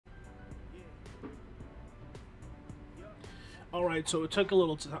All right, so it took a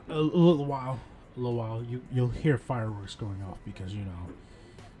little while, you'll hear fireworks going off because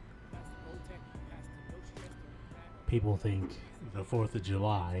people think the 4th of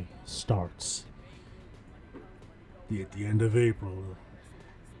July starts at the end of April.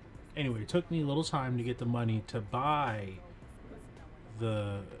 Anyway, it took me a little time to get the money to buy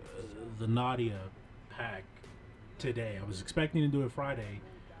the the Nadia pack today. I was expecting to do it Friday,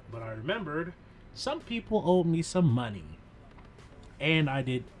 but I remembered some people owed me some money, and I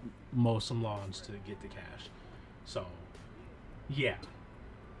did mow some lawns to get the cash. So, yeah,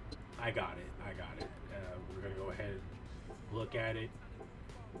 I got it. I got it. We're gonna go ahead and look at it.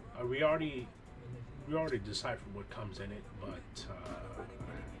 We already deciphered what comes in it, but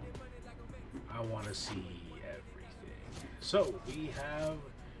I want to see everything. So we have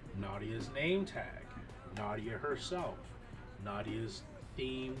Nadia's name tag, Nadia herself, Nadia's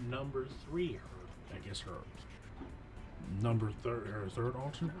theme number 3, I guess her her third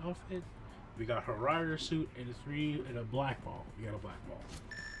alternate outfit. We got her rider suit and a black ball. We got a black ball,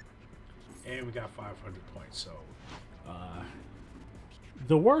 and we got 500 points. So, uh,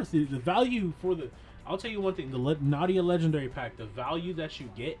 the value for the. I'll tell you one thing: the Nadia Legendary Pack, the value that you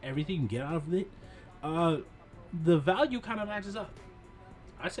get, everything you get out of it, uh, the value kind of matches up.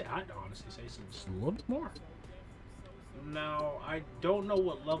 I'd honestly say just a little bit more. Now, I don't know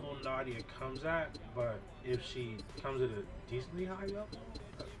what level Nadia comes at, but if she comes at a decently high level,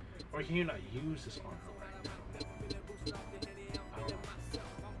 or can you not use this on her right now? I don't know.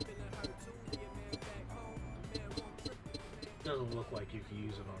 Doesn't look like you can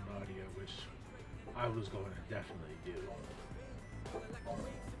use it on Nadia, which I was going to definitely do.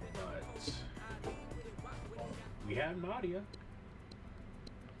 But we have Nadia.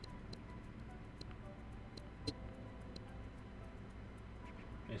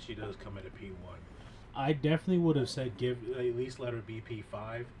 And she does come at a P1. I definitely would have said give at least let her be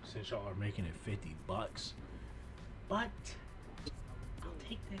P5 since y'all are making it $50. But I'll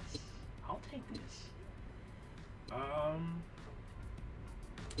take this. I'll take this.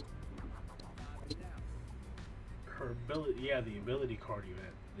 Her ability, yeah, the ability card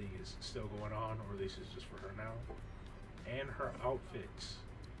event thing is still going on, or at least it's just for her now. And her outfits.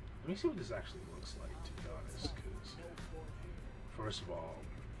 Let me see what this actually looks like, to be honest. Because first of all,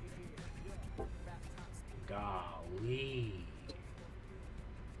 golly,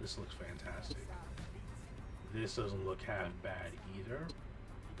 this looks fantastic. This doesn't look half bad either.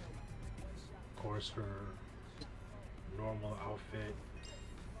 Of course, her normal outfit.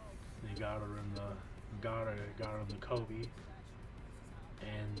 They got her in the Kobe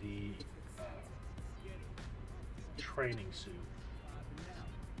and the training suit.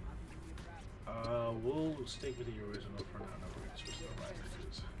 We'll stick with the original for now. No, we're gonna switch to the rider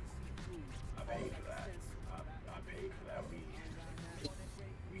because I paid for that. I paid for that.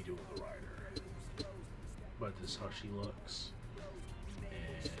 We do the rider, but this is how she looks,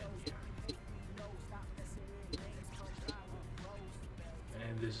 and yeah.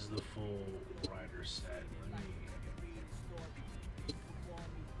 And this is the full rider set. Let me.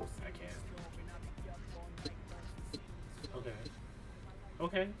 I can't. Okay.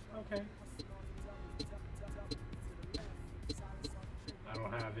 Okay. Okay. I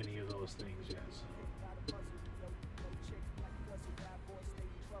don't have any of those things yet, so.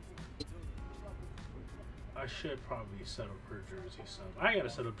 I should probably set up her jersey stuff. I gotta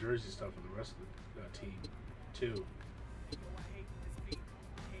set up jersey stuff for the rest of the team, too.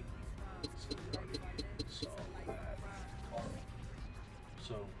 So we already saw that.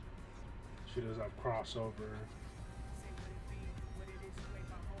 So, she does have crossover.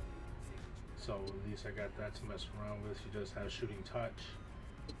 So at least I got that to mess around with. She does have shooting touch.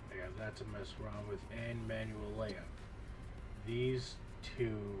 I got that to mess around with, and manual layup. These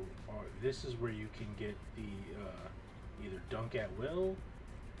two are. This is where you can get the either dunk at will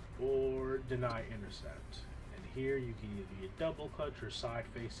or deny intercept. And here you can either get double clutch or side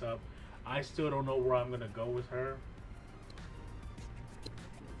face up. I still don't know where I'm gonna go with her.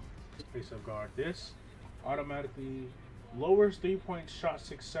 Face up guard. This automatically lowers 3-point shot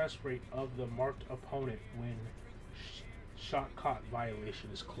success rate of the marked opponent when shot caught violation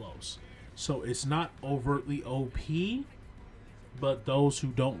is close. So it's not overtly OP, but those who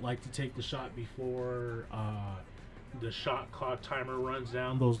don't like to take the shot before the shot clock timer runs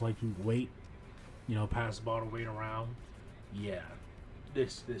down, those like who wait, pass the ball to wait around. Yeah,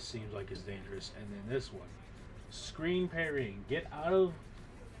 this seems like it's dangerous. And then this one, screen parrying. Get out of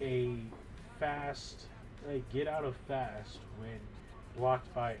fast when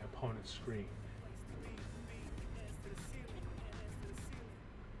blocked by opponent's screen.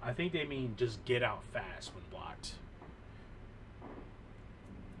 I think they mean just get out fast when blocked.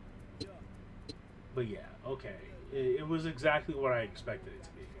 But yeah, okay. It was exactly what I expected it to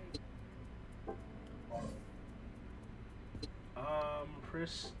be.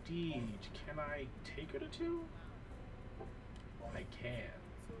 Prestige. Can I take her to 2? I can.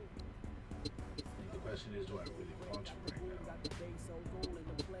 The question is, do I really want to right now?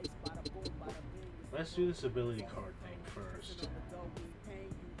 Let's do this ability card thing first.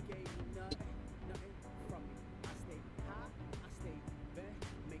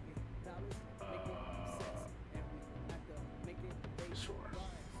 Sure.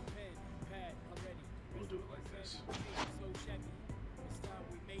 We'll do it like this.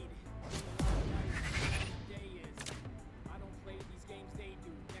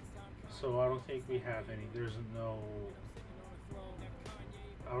 So I don't think we have any. There's no.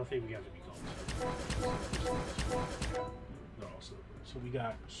 I don't think we have any goals. No, so we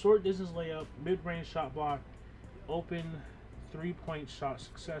got short distance layup, mid-range shot block, open 3-point shot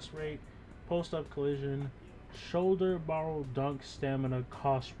success rate, post-up collision, shoulder barrel dunk stamina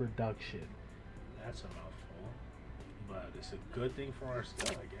cost reduction. That's a mouthful, but it's a good thing for our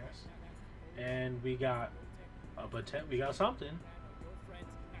skill, I guess. And we got we got something.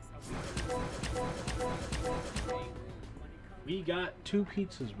 We got 2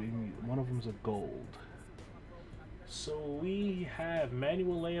 pizzas. One of them's a gold. So we have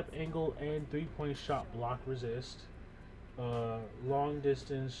manual layup angle and 3-point shot block resist, long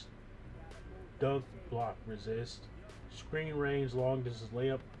distance dunk block resist, screen range long distance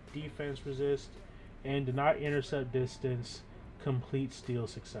layup defense resist, and do not intercept distance complete steal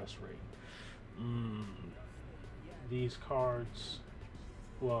success rate. These cards,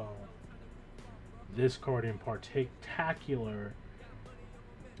 well, this card in particular,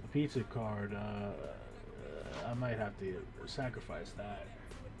 the pizza card, I might have to sacrifice that,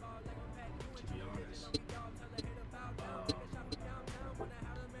 to be honest.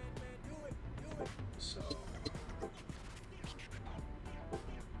 So,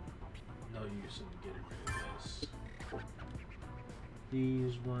 no use in getting rid of this.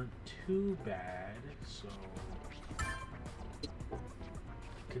 These weren't too bad, so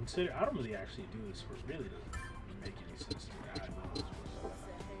consider. I don't really actually do this for really to make any sense to me.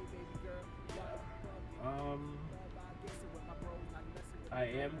 I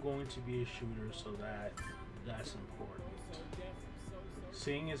am going to be a shooter, so that's important.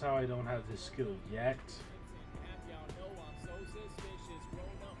 Seeing as how I don't have this skill yet,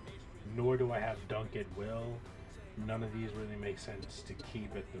 nor do I have dunk at will, none of these really make sense to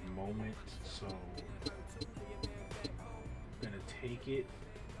keep at the moment, so I'm gonna take it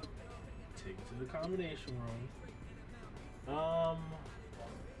to the combination room.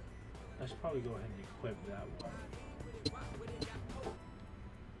 I should probably go ahead and equip that one.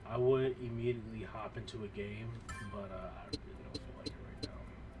 I would immediately hop into a game, but I really don't feel like it right now.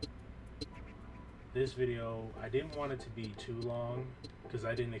 This video, I didn't want it to be too long because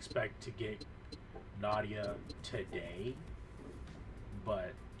I didn't expect to get Nadia today,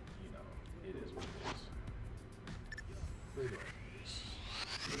 but you know, it is what it is.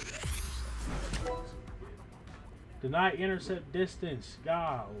 Deny intercept distance.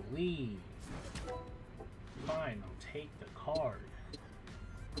 Golly. Fine, I'll take the card.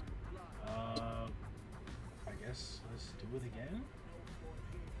 I guess let's do it again.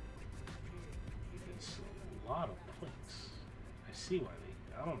 It's a lot of points. I see why they.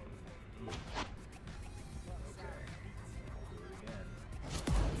 I don't. Okay, I'll do it again.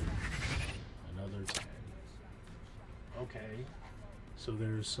 Another 10. Okay, so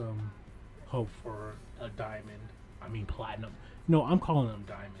there's some hope for a diamond. I mean platinum. No, I'm calling them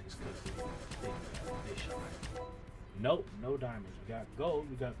diamonds because they shine. Nope, no diamonds. We got gold.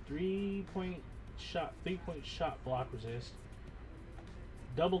 We got 3-point shot block resist,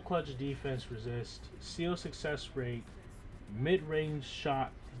 double clutch defense resist, seal success rate, mid-range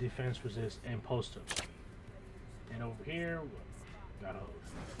shot defense resist, and post-up speed. And over here, got a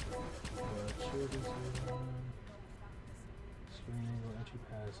screen angle, entry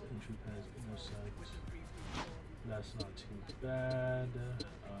pass, intercept. That's not too bad.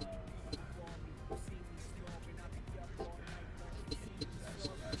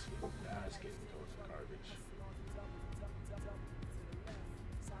 That's getting towards garbage.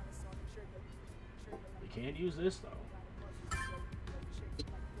 We can't use this though.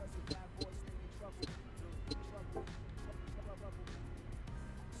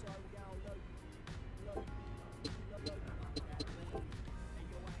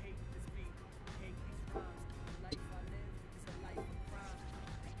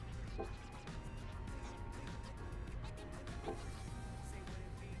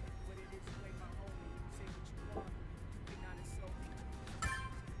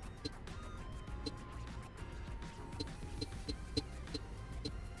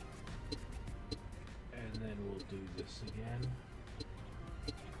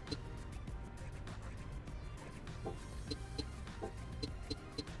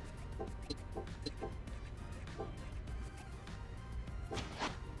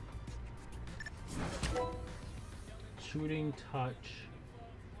 Shooting touch.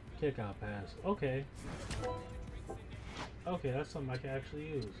 Kick out pass. Okay. Okay, that's something I can actually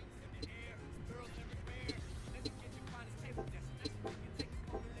use.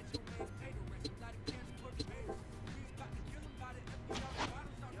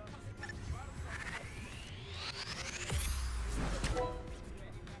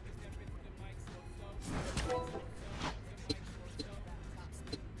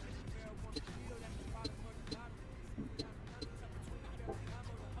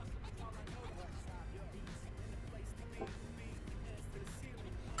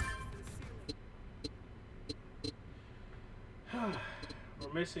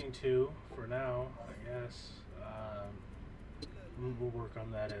 We're missing 2 for now, I guess. We'll work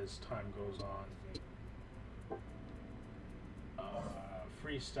on that as time goes on.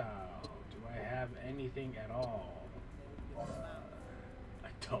 Freestyle. Do I have anything at all? I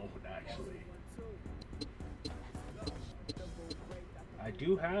don't, actually. I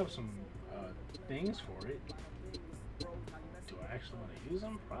do have some things for it. Do I actually want to use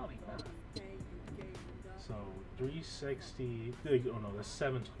them? Probably not. So 360. Oh no, that's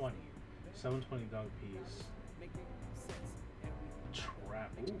 720. 720 dunk piece.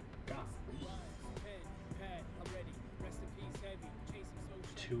 Trap. Ooh, God.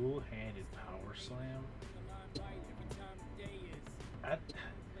 Two-handed power slam.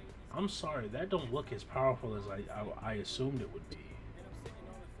 I'm sorry, that don't look as powerful as I assumed it would be.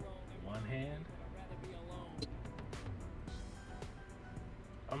 One hand.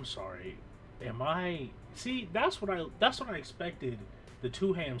 I'm sorry. Am I? See, that's what I expected the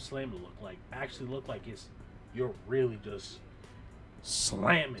two-hand slam to look like. Actually, look like you're really just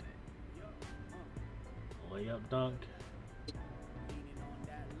slamming it. Layup dunk.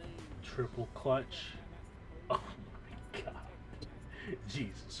 Triple clutch. Oh my God.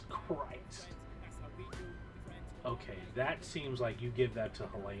 Jesus Christ. Okay, that seems like you give that to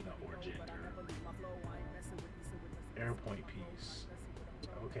Helena or Ginger. Air point piece.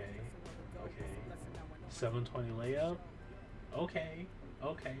 Okay. Okay. 720 layup. Okay.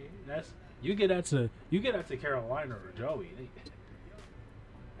 Okay. That's you get that to Carolina or Joey.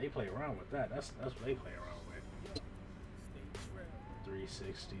 They play around with that. That's what they play around with.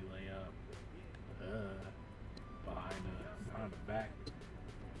 360 layup. Behind the back.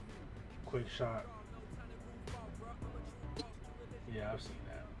 Quick shot. Yeah, I've seen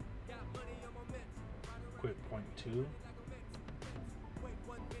that. Quick point 2.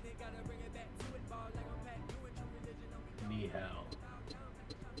 Knee hell.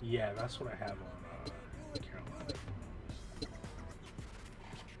 Yeah, that's what I have on Carolina.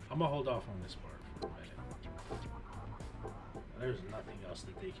 I'm gonna hold off on this part for a minute. There's nothing else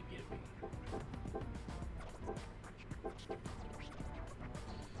that they can give me.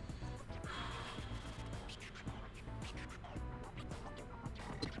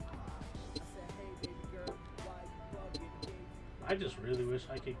 I just really wish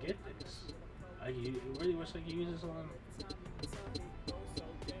I could get this. I really wish I could use this on.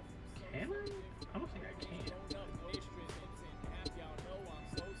 Can I? I don't think I can.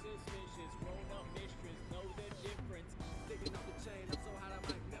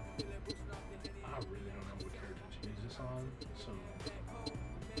 I really don't know what character to use this on, so.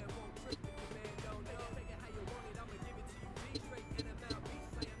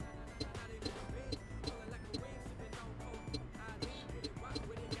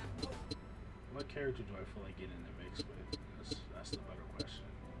 What character do I feel like getting in the mix with? That's the better question.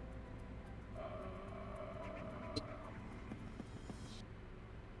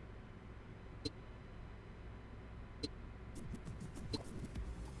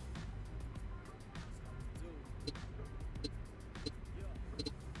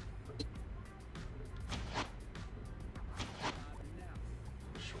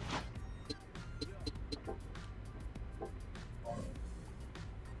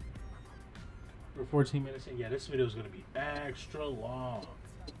 We're 14 minutes in. Yeah, this video is going to be extra long.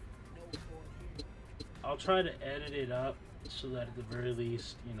 I'll try to edit it up so that at the very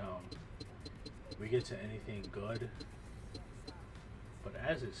least, you know, we get to anything good. But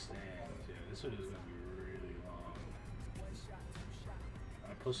as it stands, yeah, this video is going to be really long.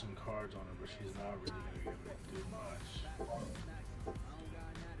 I put some cards on her, but she's not really going to be able to do much.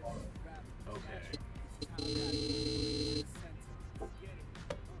 Okay.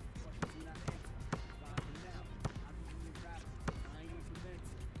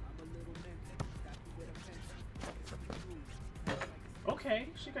 Okay,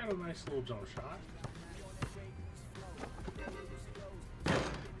 she got a nice little jump shot. I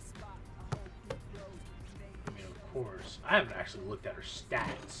mean, of course. I haven't actually looked at her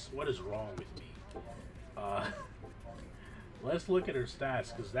stats. What is wrong with me? let's look at her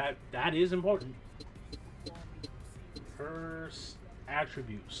stats because that is important. Her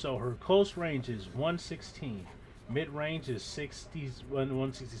attributes. So her close range is 116, mid range is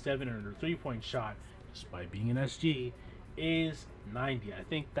 167, and her 3-point shot, despite being an SG, is 90. I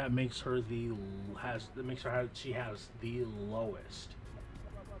think that makes her she has the lowest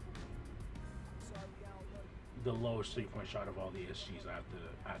lowest 3-point shot of all the SGs. I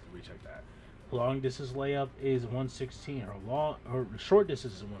have to recheck that. Long distance layup is 116. Her short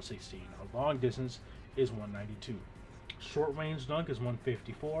distance is 116. Her long distance is 192. Short range dunk is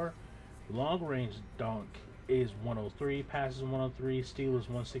 154. Long range dunk is 103. Passes 103. Steal is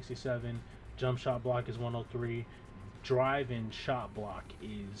 167. Jump shot block is 103. Drive and shot block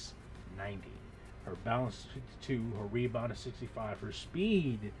is 90. Her balance is 52. Her rebound is 65. Her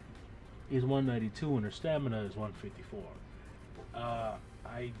speed is 192, and her stamina is 154.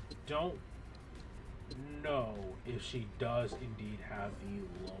 I don't know if she does indeed have the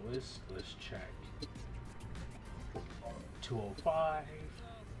lowest. Let's check. 205.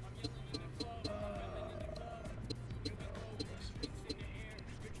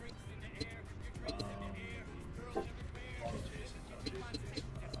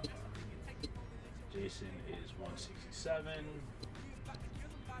 Jason is 167.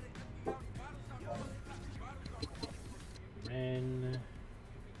 Ren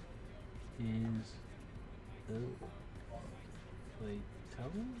is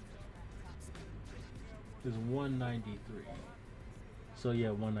is 193. So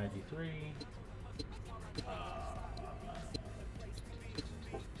yeah, 193.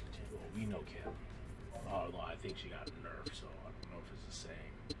 We know Kim. Oh no, I think she got nerfed, so I don't know if it's the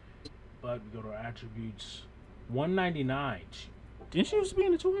same. But we go to our attributes. 199. Didn't she used to be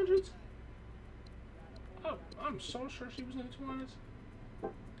in the 200s? Oh, I'm so sure she was in the 200s.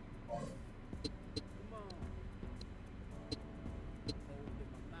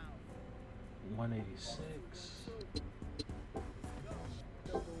 186.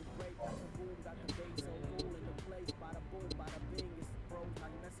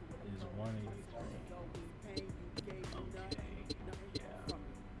 Is 183. Okay. Yeah.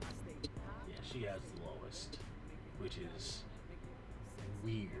 Yeah, she has the lowest, which is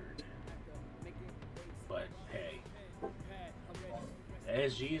weird. But hey,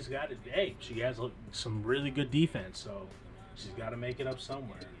 SG's got it. Hey, she has some really good defense, so she's got to make it up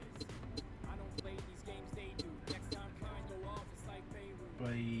somewhere.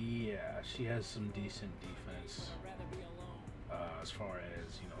 But yeah, she has some decent defense as far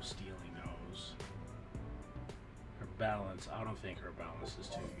as, you know, stealing goes. Her balance, I don't think her balance is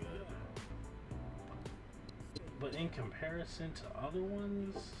too good. But in comparison to other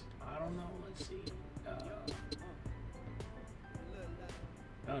ones, I don't know. Let's see.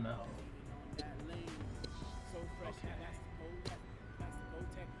 Oh no. Okay.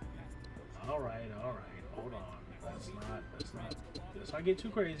 All right. Hold on. Let's not get too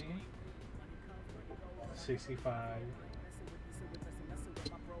crazy. 65.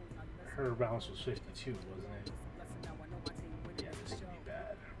 Her balance was 52, wasn't it? Yeah, this could be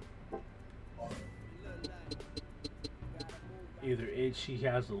bad. Either she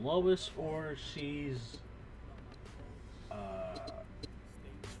has the lowest or she's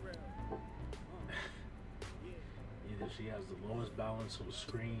either she has the lowest balance of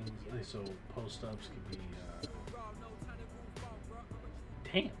screens, so post ups could be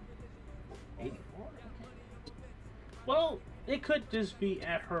damn 84. Well, it could just be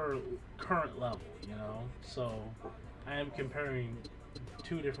at her current level, you know. So I am comparing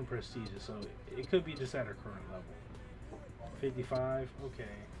two different prestiges, so it could be just at her current level. 55,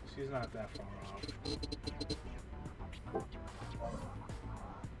 okay, she's not that far off.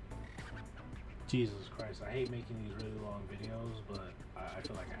 Jesus Christ, I hate making these really long videos, but I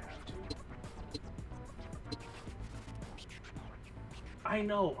feel like I have to. I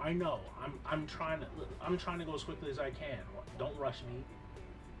know. I'm trying to go as quickly as I can. Don't rush me.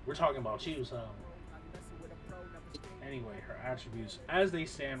 We're talking about you, so. Anyway, her attributes, as they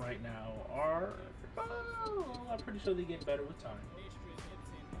stand right now, are. I'm pretty sure they get better with time.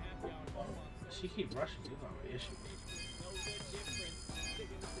 She keeps rushing me. That's not an issue.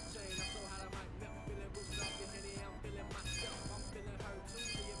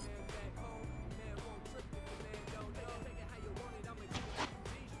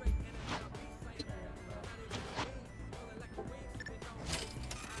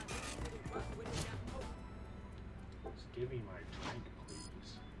 Give me my drink,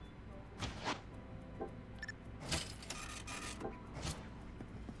 please.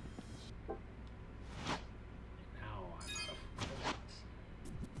 Now I'm out of bullets.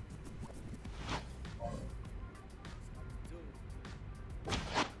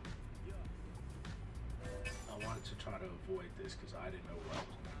 to try to avoid this because I didn't know where I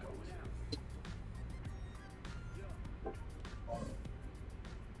was going to go with it.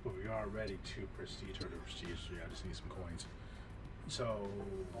 But we are ready to prestige or to prestige 3. I just need some coins. So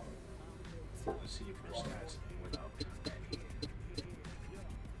let's see if her stats went up any.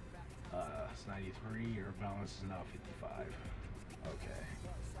 It's 93. Her balance is now 55. Okay.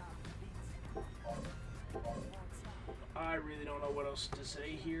 I really don't know what else to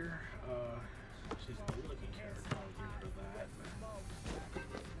say here. She's a good looking character. I'll give her that.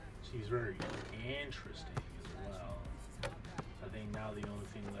 She's very interesting as well. I think now the only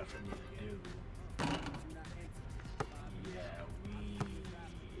thing left for me to do, yeah,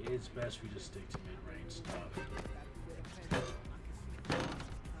 it's best we just stick to mid-range stuff.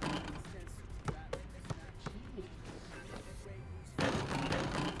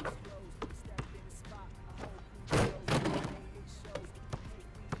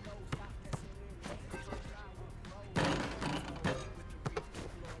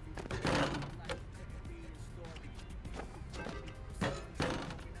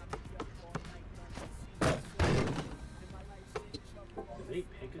 They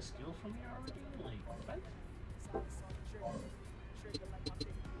pick a skill from me already? Like, what?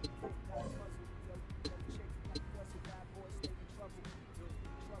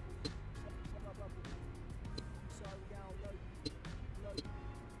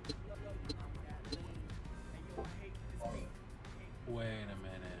 Wait a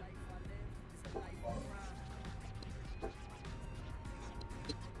minute.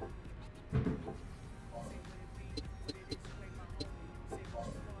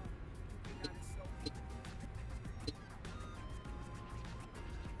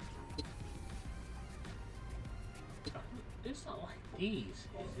 It's not like these, is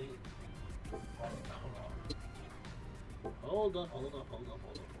it? Hold on. Hold up.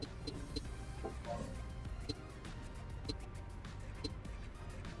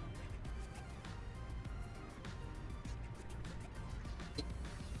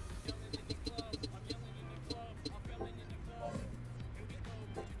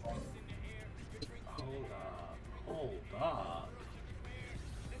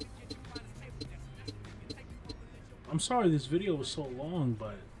 I'm sorry this video was so long,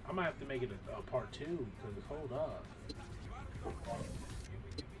 but I might have to make it a part 2 because hold up.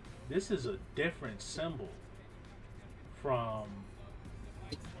 This is a different symbol from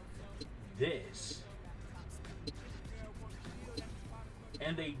this.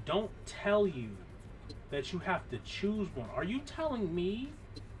 And they don't tell you that you have to choose one. Are you telling me?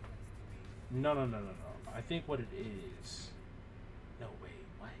 No. I think what it is. No, wait.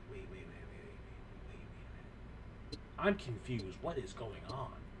 I'm confused. What is going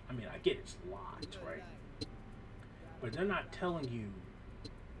on? I mean, I get it's locked, right? But they're not telling you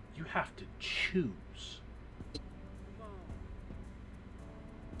you have to choose.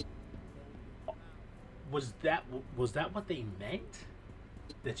 Was that what they meant?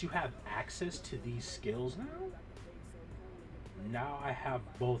 That you have access to these skills now? Now I have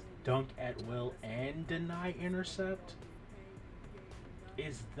both dunk at will and deny intercept?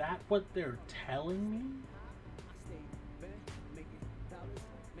 Is that what they're telling me?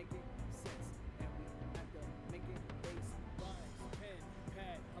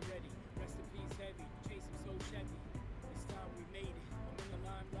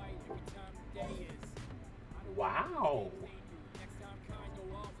 Wow.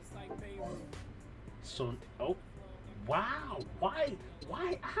 So, oh, wow. Why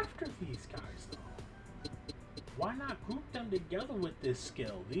after these guys though? Why not group them together with this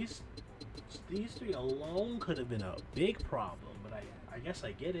skill? These 3 alone could have been a big problem, but I guess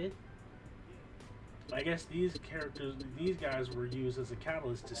I get it. I guess these guys were used as a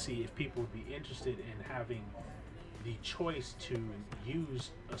catalyst to see if people would be interested in having the choice to use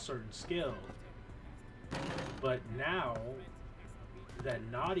a certain skill. But now that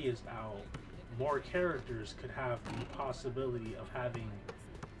Nadia's out, more characters could have the possibility of having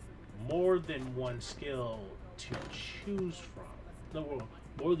more than one skill to choose from. No,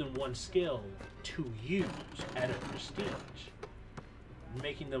 more than one skill to use at a prestige,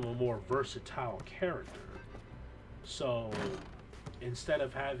 making them a more versatile character. So instead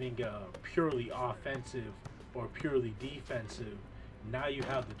of having a purely offensive or purely defensive, now you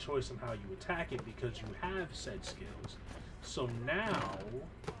have the choice on how you attack it because you have said skills. So now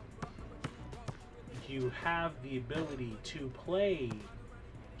you have the ability to play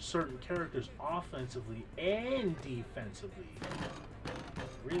certain characters offensively and defensively,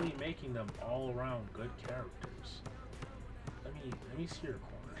 really making them all around good characters. Let me see your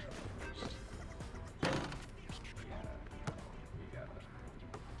corner shot first. Yeah, we gotta.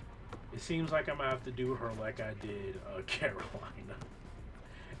 seems like I'm gonna have to do her like I did Carolina,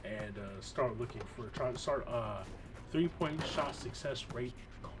 and start looking for start 3-point shot success rate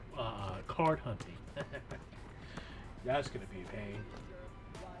card hunting. That's gonna be a pain.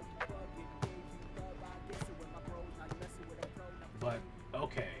 But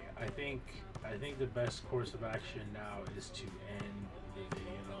okay, I think the best course of action now is to end the video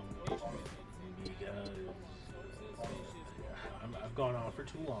because I've gone on for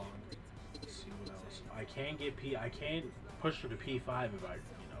too long. Let's see what else. I can push her to P5 if I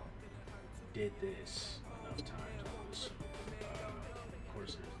did this enough times. Of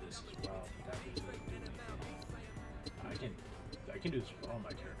course, there's this as well. That doesn't do anything. I can do this with all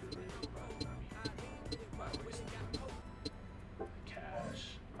my characters, really, but I mean, not wasting time. Cash.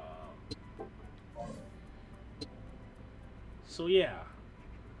 So yeah,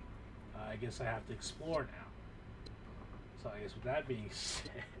 I guess I have to explore now. So I guess with that being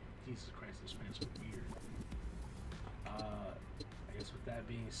said, Jesus Christ, this man's so weird. I guess with that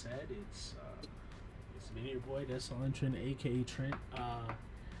being said, it's been your boy, Trent, aka Trent.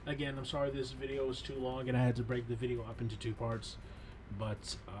 Again, I'm sorry this video was too long and I had to break the video up into 2 parts,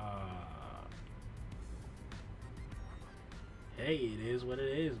 but hey, it is what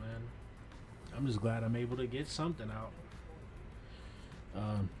it is, man. I'm just glad I'm able to get something out.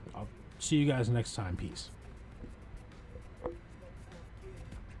 I'll see you guys next time. Peace.